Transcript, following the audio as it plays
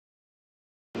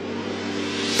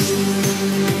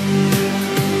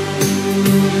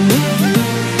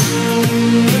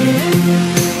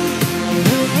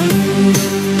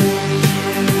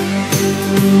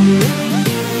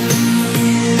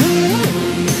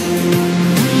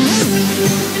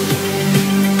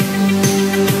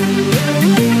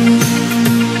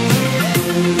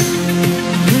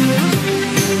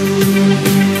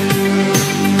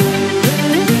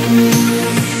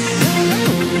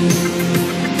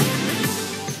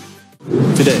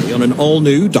Today on an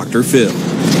all-new Dr. Phil.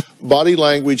 Body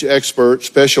language expert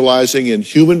specializing in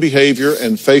human behavior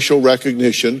and facial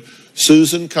recognition,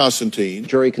 Susan Constantine.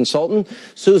 Jury consultant,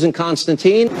 Susan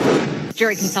Constantine.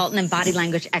 Jury consultant and body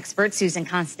language expert Susan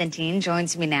Constantine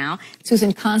joins me now.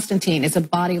 Susan Constantine is a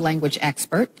body language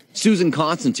expert. Susan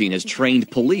Constantine has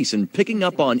trained police in picking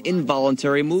up on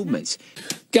involuntary movements.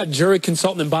 Got jury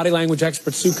consultant and body language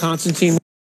expert Sue Constantine.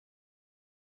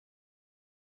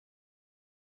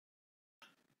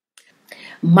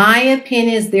 My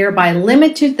opinion is thereby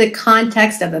limited to the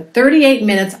context of the 38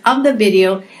 minutes of the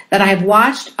video that I have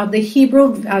watched of the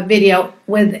Hebrew video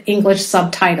with English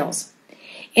subtitles.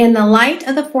 In the light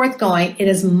of the foregoing, it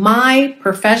is my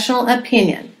professional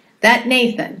opinion that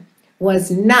Natan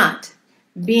was not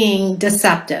being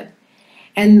deceptive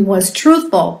and was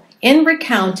truthful in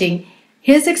recounting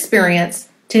his experience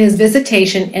to his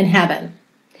visitation in heaven.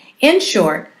 In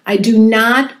short, I do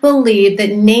not believe that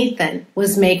Natan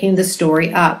was making the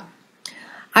story up.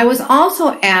 I would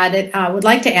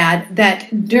like to add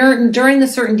that during the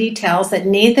certain details that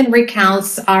Natan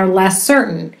recounts are less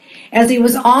certain, as he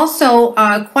was also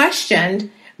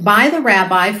questioned by the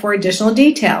rabbi for additional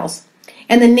details.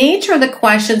 And the nature of the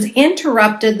questions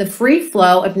interrupted the free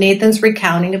flow of Natan's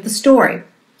recounting of the story.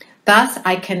 Thus,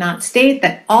 I cannot state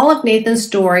that all of Nathan's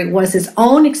story was his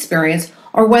own experience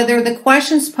or whether the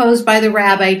questions posed by the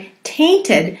rabbi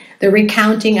tainted the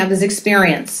recounting of his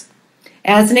experience.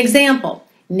 As an example,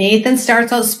 Natan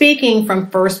starts out speaking from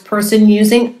first person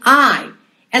using I,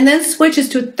 and then switches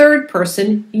to third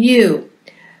person you.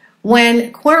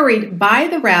 When queried by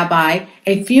the rabbi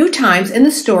a few times in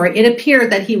the story, it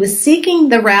appeared that he was seeking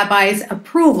the rabbi's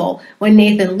approval when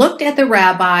Natan looked at the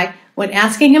rabbi when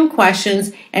asking him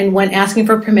questions and when asking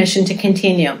for permission to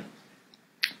continue.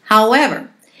 However,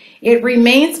 it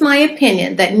remains my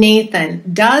opinion that Natan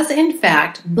does in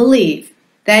fact believe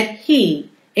that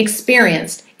he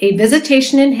experienced a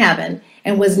visitation in heaven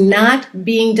and was not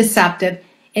being deceptive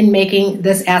in making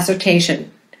this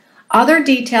assertion. Other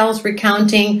details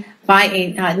recounting by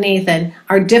Natan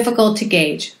are difficult to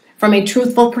gauge from a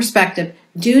truthful perspective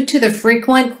due to the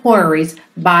frequent queries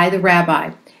by the rabbi.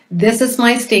 This is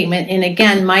my statement, and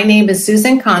again, my name is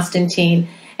Susan Constantine,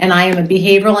 and I am a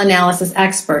behavioral analysis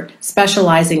expert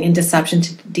specializing in deception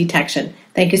detection.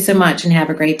 Thank you so much and have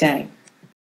a great day.